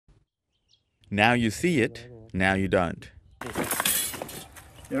Now you see it, now you don't.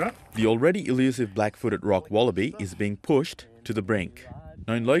 The already elusive black-footed rock wallaby is being pushed to the brink.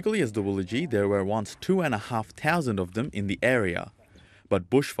 Known locally as the woolly, there were once 2,500 of them in the area. But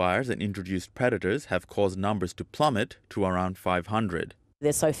bushfires and introduced predators have caused numbers to plummet to around 500.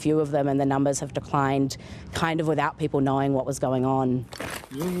 There's so few of them and the numbers have declined kind of without people knowing what was going on.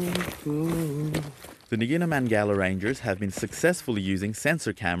 The Ngina-Mangala Rangers have been successfully using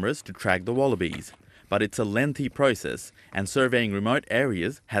sensor cameras to track the wallabies. But it's a lengthy process and surveying remote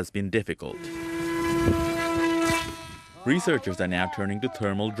areas has been difficult. Researchers are now turning to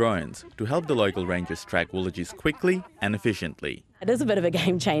thermal drones to help the local rangers track woolages quickly and efficiently. It is a bit of a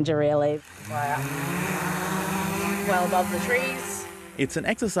game changer, really. Well above the trees. It's an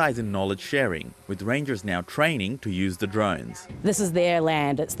exercise in knowledge sharing, with rangers now training to use the drones. This is their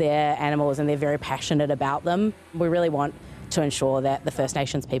land, it's their animals, and they're very passionate about them. We really want to ensure that the First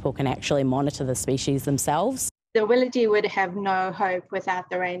Nations people can actually monitor the species themselves. The wallaby would have no hope without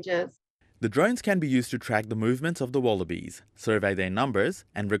the rangers. The drones can be used to track the movements of the wallabies, survey their numbers,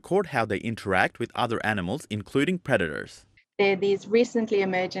 and record how they interact with other animals, including predators. There are these recently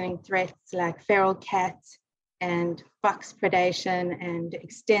emerging threats like feral cats and fox predation and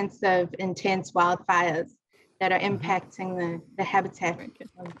extensive, intense wildfires that are impacting the habitat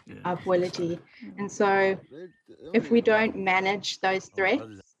of wallaby. And so if we don't manage those threats,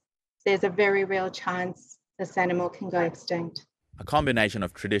 there's a very real chance this animal can go extinct. A combination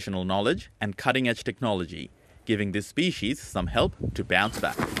of traditional knowledge and cutting-edge technology, giving this species some help to bounce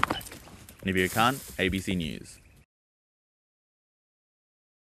back. Nivir Khan, ABC News.